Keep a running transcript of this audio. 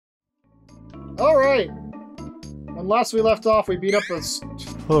Alright. When last we left off, we beat up this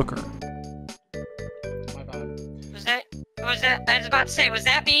hooker. My bad. Was that, I was about to say, was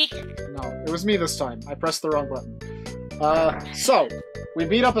that me? No, it was me this time. I pressed the wrong button. So, we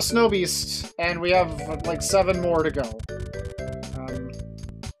beat up a snow beast, and we have, like, 7 more to go.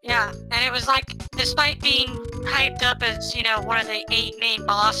 Yeah, and it was like, despite being hyped up as, you know, one of the 8 main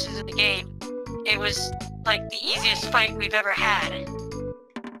bosses of the game, it was, like, the easiest fight we've ever had.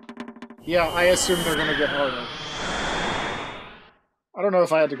 Yeah, I assume they're gonna get harder. I don't know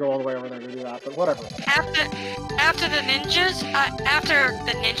if I had to go all the way over there to do that, but whatever. After the ninjas, after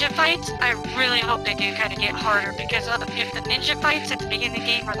the ninja fights, I really hope they do kind of get harder, because if the ninja fights at the beginning of the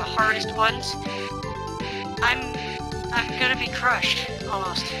game are the hardest ones, I'm gonna be crushed,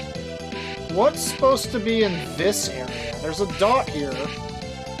 almost. What's supposed to be in this area? There's a dot here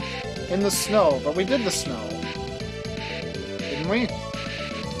in the snow, but we did the snow. Didn't we?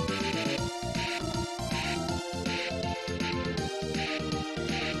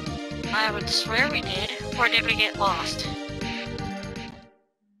 I would swear we did, or did we get lost?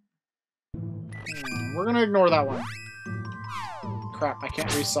 We're gonna ignore that one. Crap, I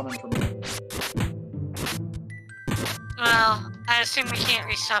can't resummon from here. Well, I assume we can't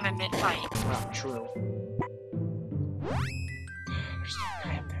resummon mid-fight. Ah, true. There's no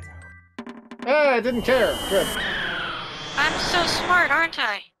guy up there, though. Hey, I didn't care. Good. I'm so smart, aren't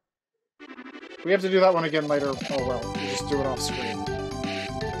I? We have to do that one again later. Oh well, we just do it off screen.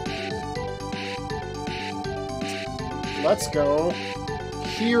 Let's go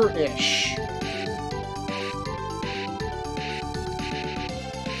here-ish. There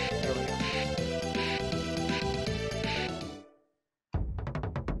we go.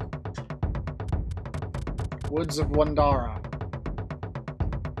 Woods of Wandara.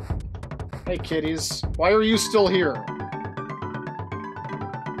 Hey, kitties. Why are you still here?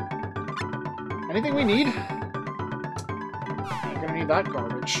 Anything we need? I'm gonna need that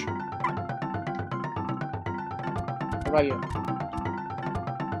garbage. What about you?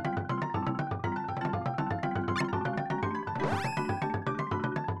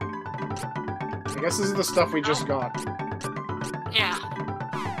 I guess this is the stuff we just got. Yeah.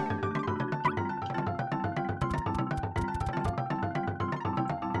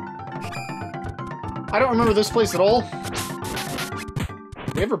 I don't remember this place at all.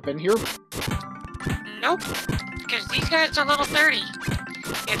 Have we ever been here? Nope. Because these guys are level 30.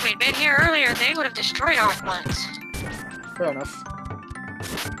 If we'd been here earlier, they would have destroyed our plants. Fair enough.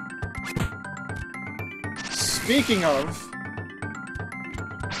 Speaking of...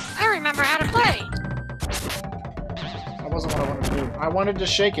 I remember how to play! That wasn't what I wanted to do. I wanted to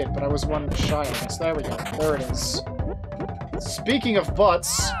shake it, but I was one shy, I guess. There we go. There it is. Speaking of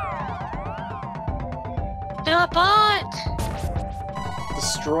butts... The butt!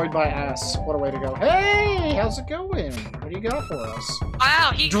 Destroyed by ass. What a way to go. Hey! How's it going? What do you got for us?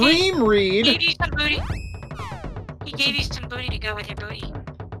 Wow, Dream Read! He gave you some booty. He gave you some booty to go with your booty.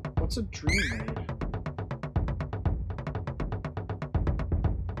 What's a Dream Read?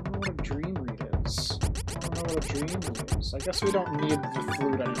 I don't know what a Dream Read is. I don't know what a Dream Read is. I guess we don't need the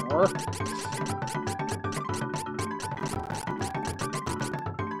flute anymore.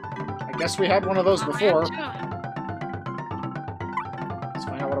 I guess we had one of those before. Let's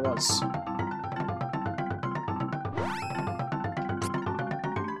find out what it was.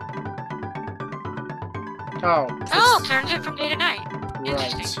 Oh. Oh, turns it from day to night.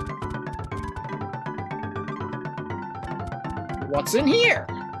 Right. What's in here?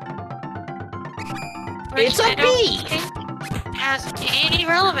 Which It's a I don't bee! think has any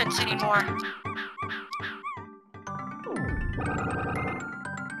relevance anymore.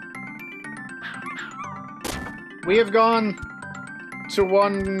 We have gone to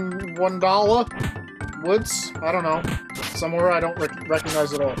Wandala Woods? I don't know. Somewhere I don't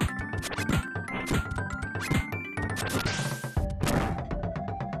recognize at all.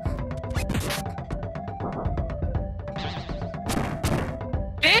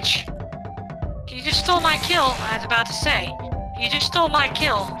 Bitch! You just stole my kill, I was about to say. You just stole my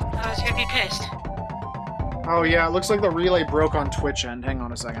kill. I was gonna be pissed. Oh yeah, it looks like the relay broke on Twitch end. Hang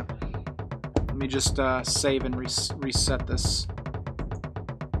on a second. Let me just save and reset this.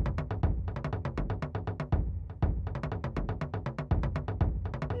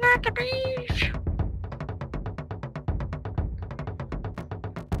 Not the beach!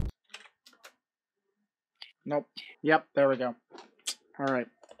 Nope. Yep, there we go. Alright.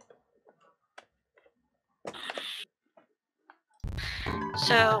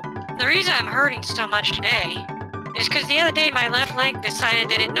 So, the reason I'm hurting so much today is because the other day my left leg decided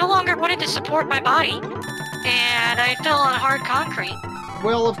that it no longer wanted to support my body, and I fell on hard concrete.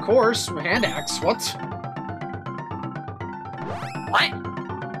 Well, of course, hand axe. What? What?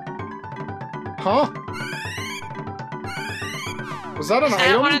 Huh? Was that an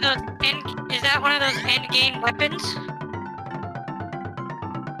item? Is that one of those end game weapons?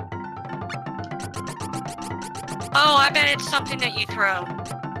 Oh, I bet it's something that you throw.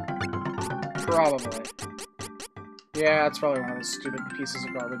 Probably. Yeah, it's probably one of those stupid pieces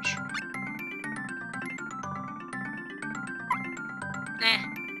of garbage. Eh.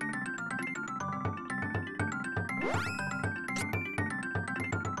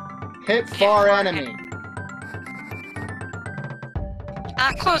 Hit far enemy.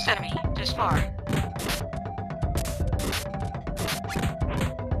 Not close enemy, just far.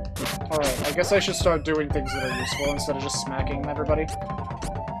 Alright, I guess I should start doing things that are useful instead of just smacking everybody.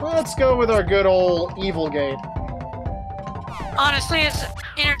 Let's go with our good old evil gate. Honestly, as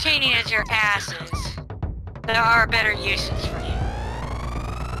entertaining as your ass is, there are better uses for you.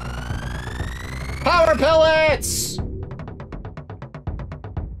 Power pellets!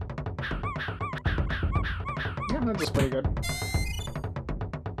 Yeah, that was pretty good.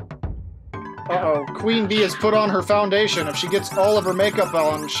 Uh-oh, Queen Bee has put on her foundation. If she gets all of her makeup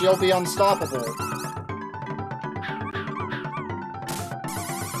on, she'll be unstoppable.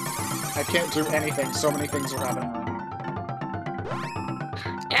 I can't do anything. So many things are happening right now.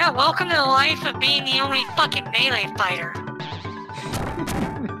 Yeah, welcome to the life of being the only fucking melee fighter.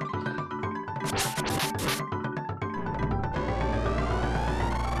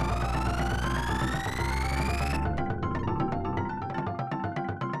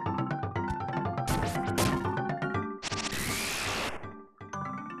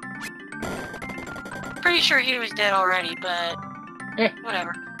 Pretty sure he was dead already, but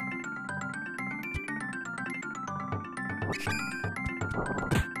whatever.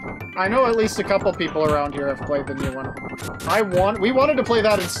 I know at least a couple people around here have played the new one. We wanted to play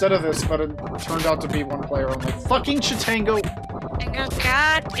that instead of this, but it turned out to be one player only. Fucking Chitango!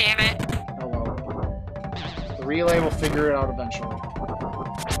 God damn it. Oh well. The relay will figure it out eventually.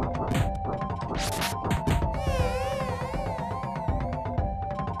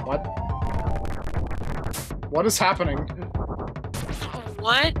 What? What is happening?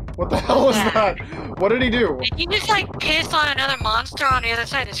 What? What the hell was that? What did he do? Did you just like piss on another monster on the other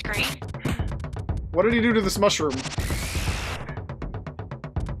side of the screen? What did he do to this mushroom?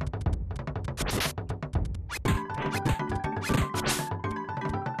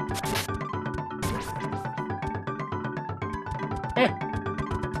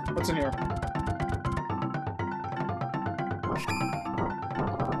 What's in here?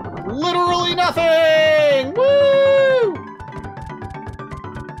 Literally nothing! Woo!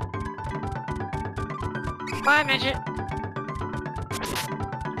 Bye, midget. I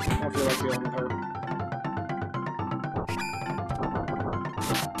feel like dealing with her.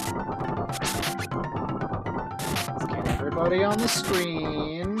 Get everybody on the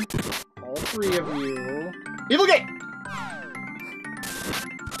screen. All three of you. Evil Gate!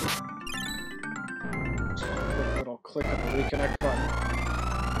 Just a quick little click of the reconnect button.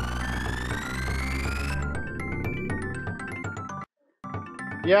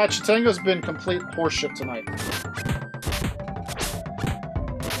 Yeah, Chitango's been complete horseshit tonight.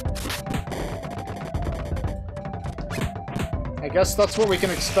 I guess that's what we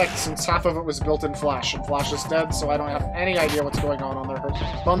can expect since half of it was built in Flash, and Flash is dead, so I don't have any idea what's going on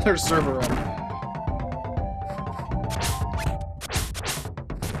their server end.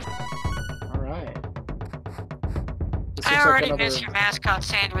 Alright. I already miss your mascot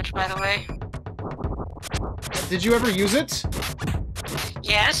sandwich, by the way. Did you ever use it?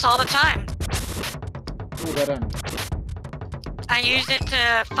 Yes, all the time. Ooh, that end. I used it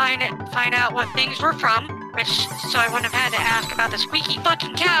to find out what things were from, so I wouldn't have had to ask about the squeaky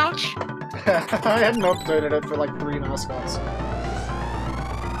fucking couch. I hadn't updated it for like 3 mascots.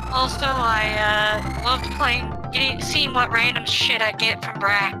 Also, I loved seeing what random shit I get from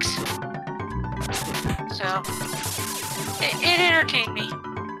Brax. So, it entertained me.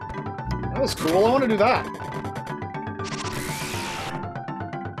 That was cool. I want to do that.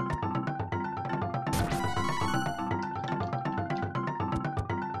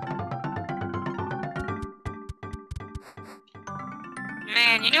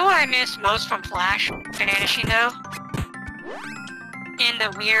 Man, you know what I miss most from Flash Vanishing, though? In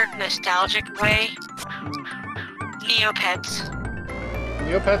the weird, nostalgic way? Neopets.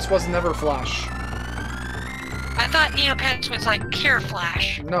 Neopets was never Flash. I thought Neopets was like pure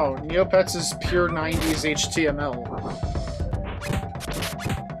Flash. No, Neopets is pure 90s HTML.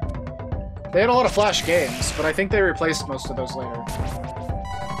 They had a lot of Flash games, but I think they replaced most of those later.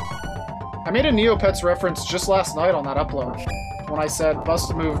 I made a Neopets reference just last night on that upload. when I said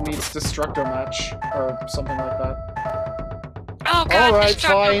Bust a Move meets Destructo Match, or something like that. Oh god, Alright, Destructo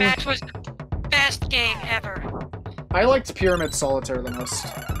fine. Match was the best game ever. I liked Pyramid Solitaire the most.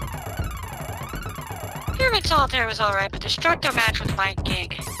 Pyramid Solitaire was alright, but Destructo Match was my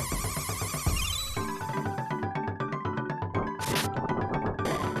gig.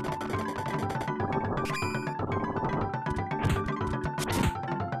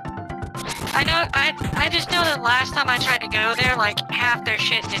 I just know that last time I tried to go there, like, half their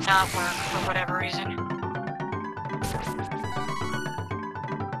shit did not work for whatever reason.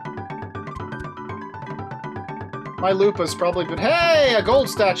 My Lupa's probably been— hey! A gold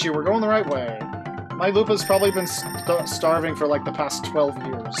statue! We're going the right way. My Lupa's probably been starving for like the past 12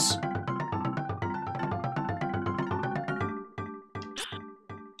 years.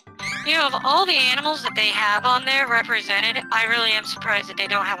 You know, of all the animals that they have on there represented, I really am surprised that they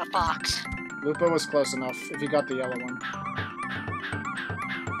don't have a fox. Lupa was close enough, if you got the yellow one.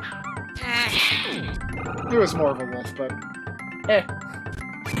 He was more of a wolf, but... eh.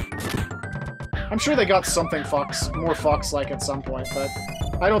 I'm sure they got something more fox-like at some point, but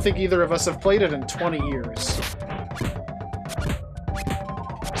I don't think either of us have played it in 20 years.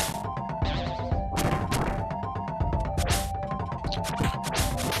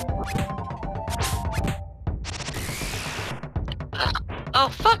 Oh,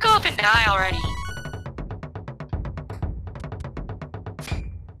 fuck off and die already.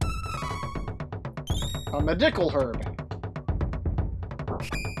 A medical herb.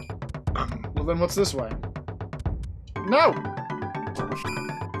 Well, then what's this way? No!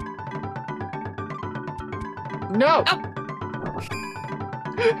 No! Oh.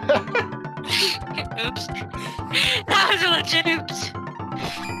 Oops. That was a legit oops.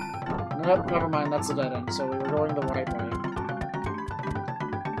 Nope, never mind, that's a dead end, so we were going the right way.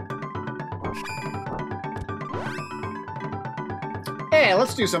 Hey,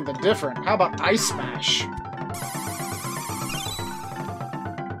 let's do something different. How about Ice Smash?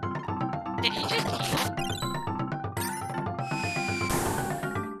 Did he just heal?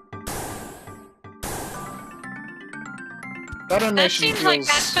 That animation That seems feels... like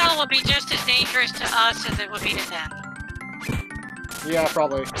that spell would be just as dangerous to us as it would be to them. Yeah,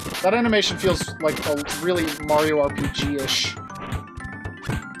 probably. That animation feels like a really Mario RPG-ish.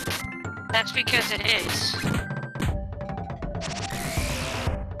 That's because it is.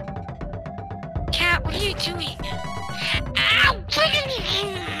 Cat, what are you doing? Ow!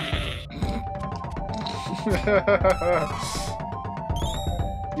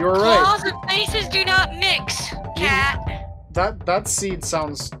 You were right. Claws and faces do not mix, cat. That seed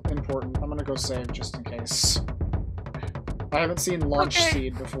sounds important. I'm gonna go save just in case. I haven't seen launch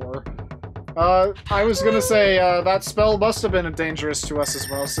seed before. I was gonna say, that spell must have been dangerous to us as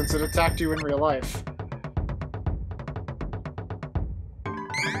well, since it attacked you in real life.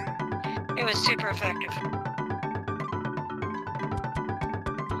 It was super effective.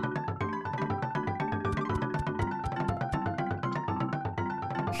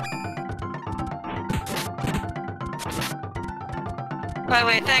 By the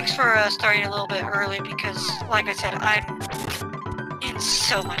way, thanks for starting a little bit early because, like I said, I'm in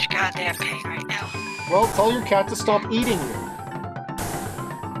so much goddamn pain right now. Well, tell your cat to stop eating you.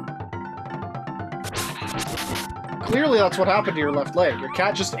 Clearly that's what happened to your left leg. Your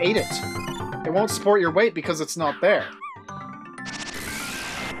cat just ate it. It won't support your weight because it's not there.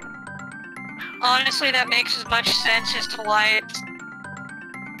 Honestly, that makes as much sense as to why it's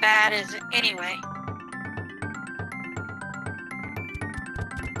bad as anyway.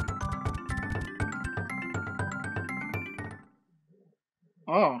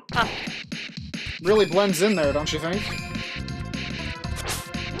 Oh. Really blends in there, don't you think?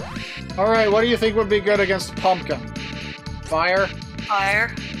 Alright, what do you think would be good against Pumpkin? Fire?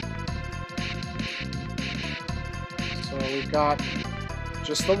 Fire. So we've got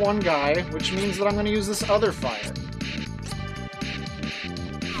just the one guy, which means that I'm going to use this other fire.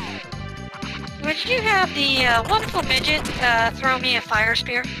 Would you have the wonderful midget throw me a fire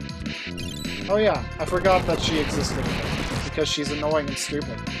spear? Oh yeah, I forgot that she existed. Because she's annoying and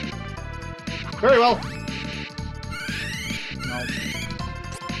stupid. Very well. No.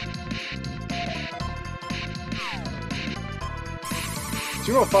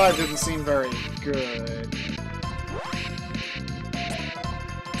 .205 didn't seem very good.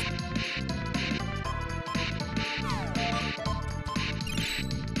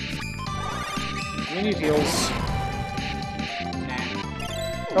 We need heals.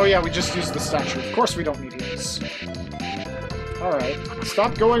 Nah. Oh yeah, we just used the statue. Of course we don't need heals. Alright,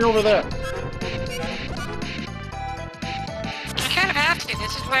 stop going over there. I kind of have See,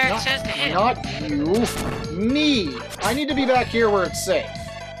 this is where it says to hit. Not you. Me. I need to be back here where it's safe.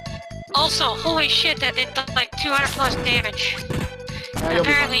 Also, holy shit, that did like 200 plus damage.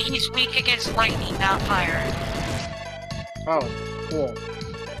 Apparently he's weak against lightning, not fire. Oh, cool.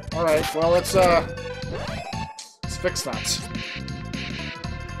 Alright, well let's fix that.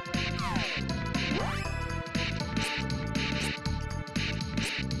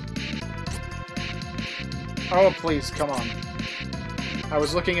 Oh, please, come on. I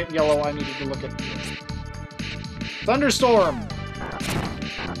was looking at yellow, I needed to look at blue. Thunderstorm!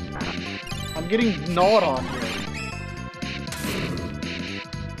 I'm getting gnawed on here.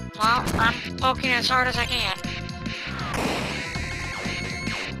 Well, I'm poking as hard as I can.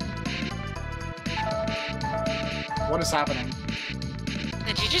 What is happening?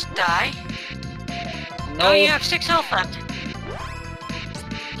 Did you just die? No. Oh, you have 6 health left.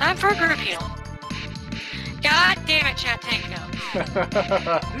 Time for a group heal. God damn it, Chat Tango.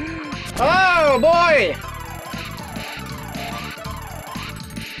 Oh, boy!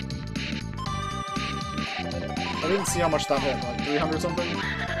 I didn't see how much that hit, like 300 something?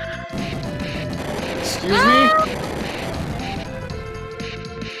 Excuse me?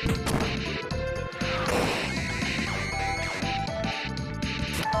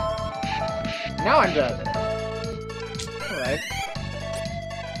 Now I'm dead. Alright.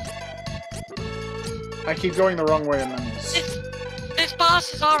 I keep going the wrong way in menus. This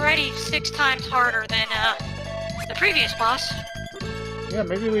boss is already 6 times harder than the previous boss. Yeah,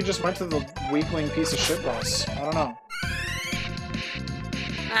 maybe we just went to the weakling piece of shit boss. I don't know.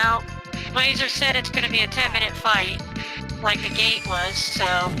 Now, Laser said it's gonna be a 10-minute fight, like the gate was, so...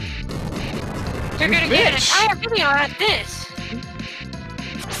 You're gonna get an entire video out of this!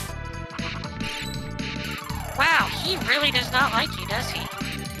 Wow, he really does not like you, does he?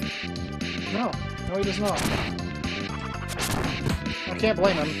 No. No, he does not. I can't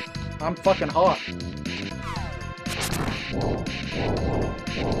blame him. I'm fucking hot.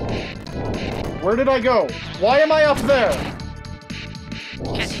 Where did I go? Why am I up there?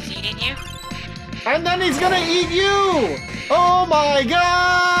 Because he's eating you? And then he's gonna eat you! Oh my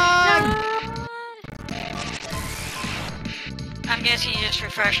god! I'm guessing you just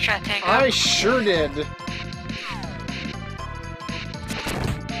refreshed Chat Tango. I sure did.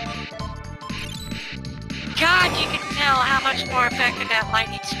 God, you can tell how much more effective that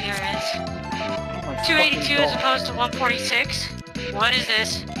lightning spear is. Oh 282 as opposed to 146? What is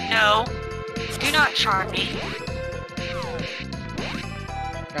this? No. Do not charm me.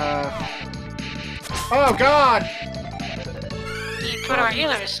 Oh god! You put our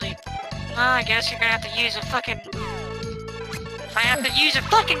healer to sleep. Well, I guess you're gonna have to use a fucking... I have to use a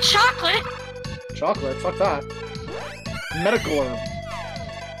fucking chocolate! Chocolate? Fuck that. Medical herb.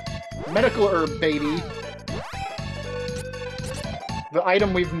 Medical herb, baby. The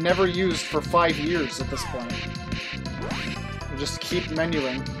item we've never used for 5 years at this point. We just keep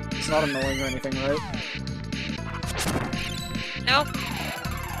menuing. It's not annoying or anything, right? Nope.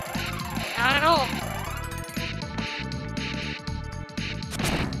 Not at all.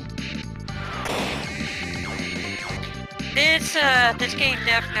 This game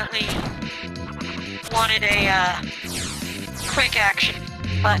definitely wanted a, quick action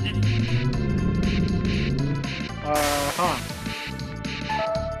button. Huh.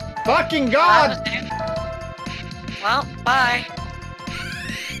 Fucking god! Well, bye.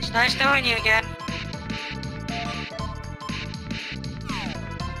 It's nice knowing you again.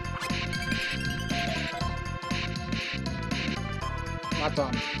 Not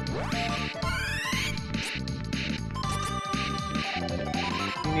done.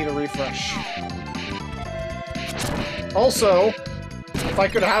 You need a refresh. Also, if I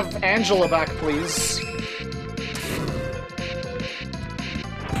could have Angela back, please.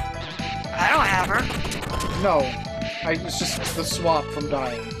 I don't have her. No. It's just the swap from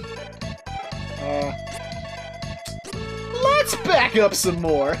dying. Let's back up some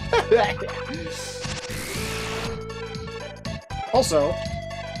more! Also,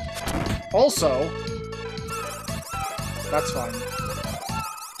 that's fine.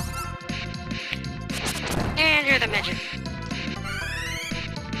 And you're the midget.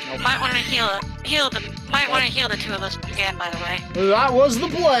 Nope. Might want to heal the two of us again, by the way. That was the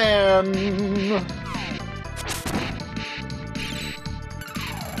plan!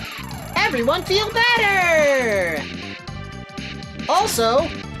 Everyone feel better! Also,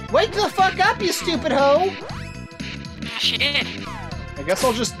 wake the fuck up, you stupid hoe! She did. I guess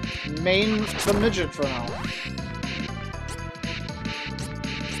I'll just main the midget for now.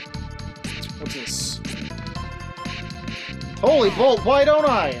 What's this? Holy bolt, why don't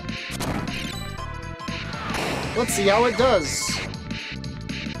I? Let's see how it does.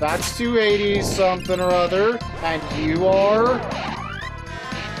 That's 280 something or other. And you are...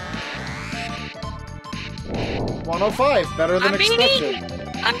 105. Better than expected.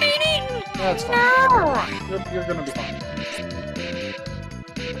 I'm beating! That's fine. No! You're gonna be fine.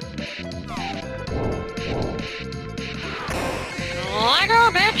 Let go,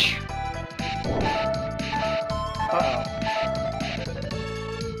 bitch! Uh-oh.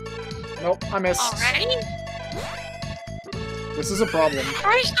 Nope, I missed. Already? This is a problem.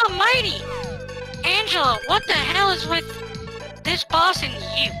 Christ almighty! Angela, what the hell is with this boss and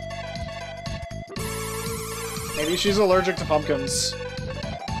you? Maybe she's allergic to pumpkins.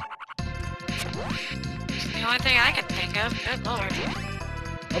 It's the only thing I can think of. Good lord.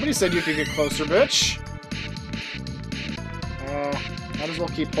 Nobody said you could get closer, bitch. Might as well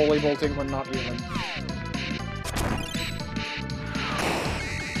keep holy bolting when not healing.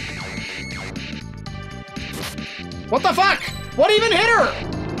 What the fuck? What even hit her?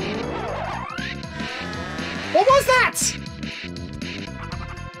 What was that?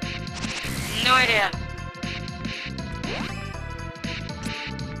 No idea.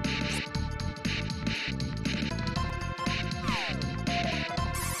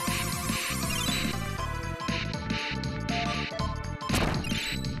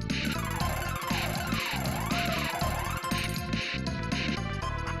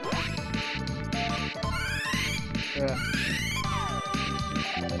 Yeah.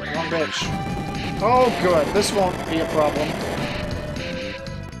 Wrong bitch. Oh, good. This won't be a problem.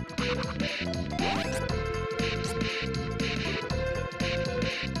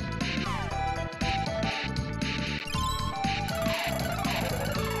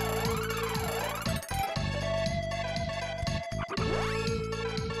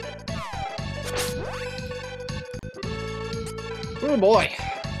 Oh boy.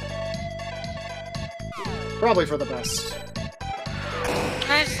 Probably for the best.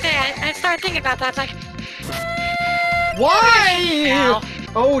 I started thinking about that. It's like, why? Ow.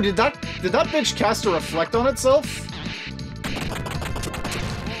 Oh, did that bitch cast a reflect on itself?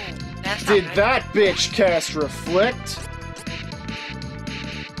 That's not Did good. that bitch cast reflect?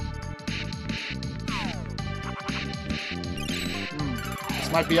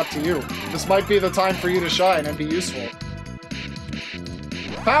 This might be up to you. This might be the time for you to shine and be useful.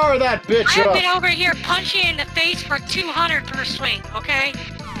 Power that bitch I've up! been over here punching you in the face for 200 per swing, okay?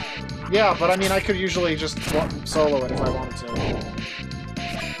 Yeah, but I mean, I could usually just solo it if I wanted to.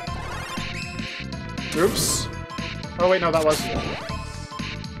 Oops. Oh wait, no, that was you.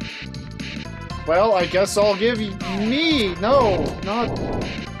 Well, I guess I'll give me... No, not...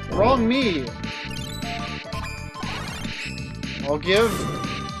 Wrong me. I'll give...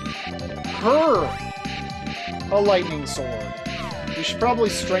 her a lightning sword. You should probably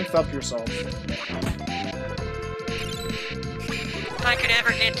strength up yourself. If I could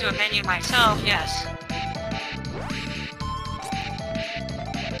ever get to a menu myself, yes.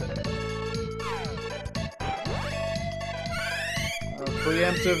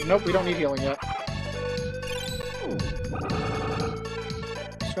 Preemptive... Nope, we don't need healing yet.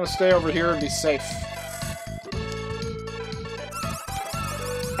 Just gonna stay over here and be safe.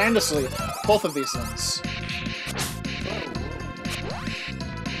 And asleep. Both of these things.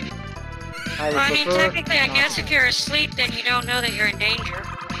 I mean, technically, I guess if you're asleep, then you don't know that you're in danger.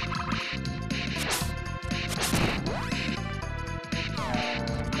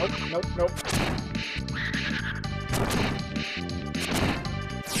 Nope.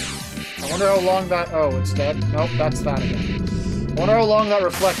 I wonder how long that... Oh, it's dead. Nope, that's that again. I wonder how long that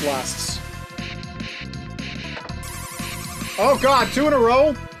reflect lasts. Oh god, 2 in a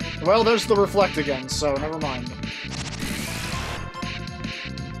row? Well, there's the reflect again, so never mind.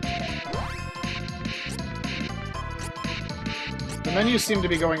 The menus seem to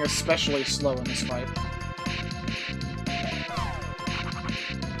be going especially slow in this fight.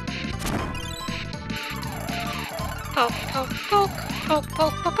 Poke, poke, poke, poke,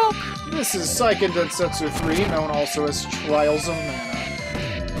 poke, poke, poke. This is Seiken Densetsu 3, known also as Trials of Mana.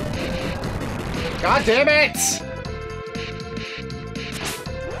 God damn it!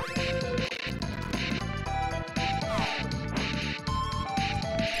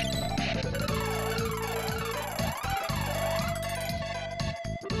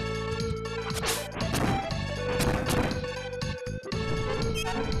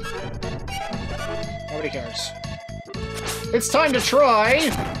 Nobody cares. It's time to try!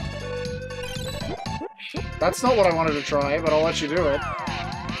 That's not what I wanted to try, but I'll let you do it.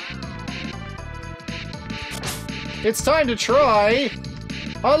 It's time to try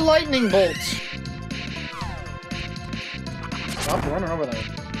a lightning bolt! Stop running over there.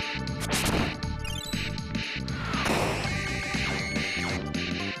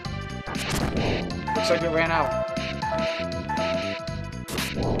 Looks like it ran out.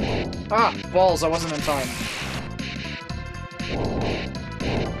 Ah! Balls, I wasn't in time.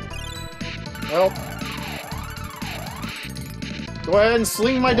 Well. Go ahead and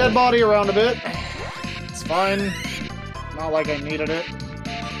sling my dead body around a bit. It's fine. Not like I needed it.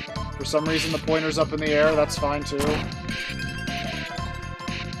 For some reason the pointer's up in the air, that's fine too.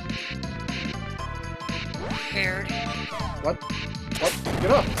 Weird. What? What? Get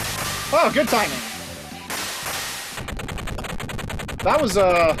up! Oh, good timing! That was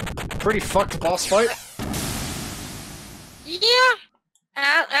a pretty fucked boss fight. Yeah.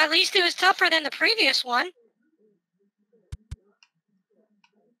 At least it was tougher than the previous one.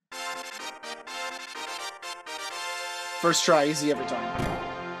 First try, easy every time.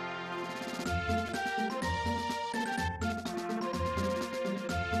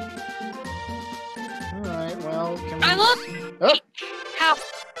 Alright, well, can we... I love Oh.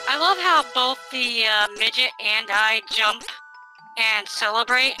 how both the midget and I jump and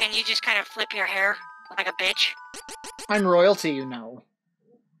celebrate, and you just kind of flip your hair like a bitch. I'm royalty, you know.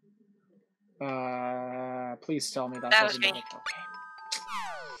 Please tell me that That was doesn't me. work. Okay.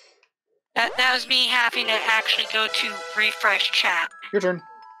 That was me having to actually go to refresh chat. Your turn.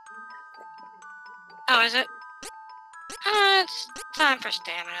 Oh, is it? It's time for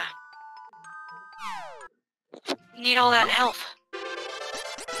stamina. Need all that health.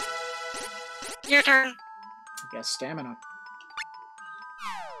 Your turn. I guess stamina.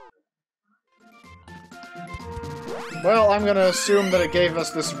 Well, I'm gonna assume that it gave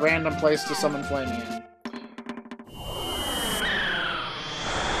us this random place to summon Flamey in.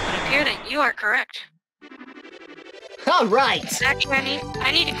 It appears that you are correct. Alright! Actually,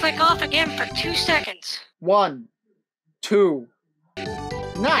 I need to click off again for 2 seconds. 1, 2.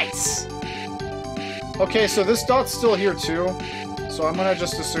 Nice! Okay, so this dot's still here too, so I'm gonna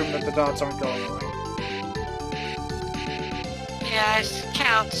just assume that the dots aren't going away. Yeah, I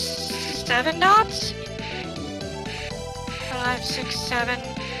count 7 dots? 5, 6, 7.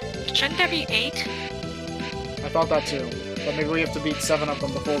 Shouldn't there be 8? I thought that too, but maybe we have to beat 7 of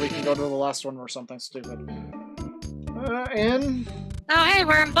them before we can go to the last one or something stupid. Oh, hey,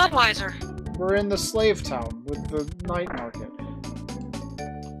 we're in Budweiser. We're in the slave town with the night market.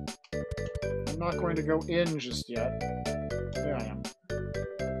 I'm not going to go in just yet. There I am.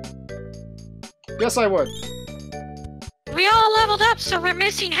 Yes, I would. We all leveled up, so we're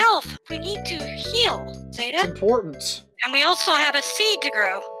missing health. We need to heal, It's Zeta. important. And we also have a seed to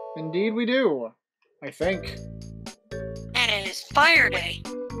grow. Indeed we do. I think. And it is Fire Day.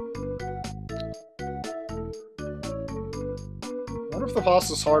 I wonder if the boss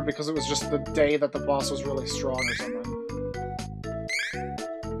was hard because it was just the day that the boss was really strong or something.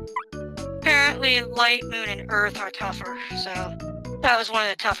 Apparently, Light, Moon, and Earth are tougher, so that was one of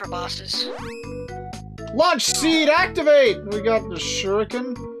the tougher bosses. Launch seed activate! We got the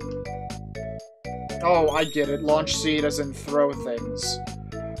shuriken. Oh, I get it. Launch seed as in throw things.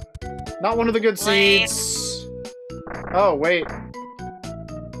 Not one of the good seeds. Oh, wait.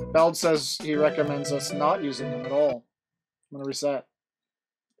 Beld says he recommends us not using them at all. I'm gonna reset.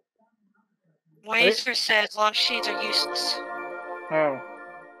 Wazer says launch seeds are useless. Oh.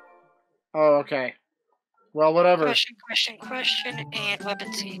 Oh, okay. Well, whatever. Question, and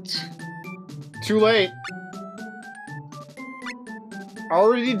weapon seeds. Too late.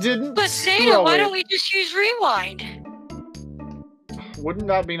 Already didn't. But Zeta, throw why it. don't we just use rewind? Wouldn't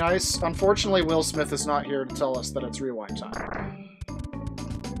that be nice? Unfortunately, Will Smith is not here to tell us that it's rewind time.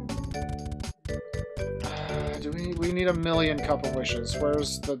 We need a million Cup of Wishes.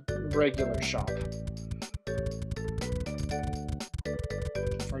 Where's the regular shop?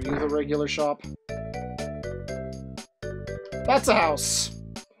 Are you the regular shop? That's a house.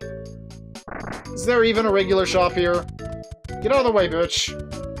 Is there even a regular shop here? Get out of the way, bitch.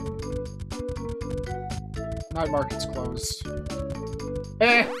 Night market's closed.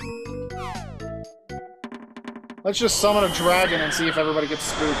 Eh. Let's just summon a dragon and see if everybody gets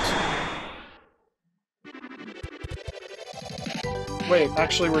spooked. Wait,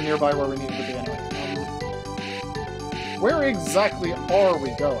 actually we're nearby where we need to be anyway. Where exactly are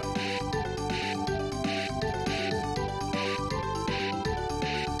we going?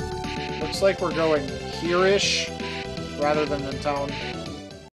 Looks like we're going here-ish, rather than in town.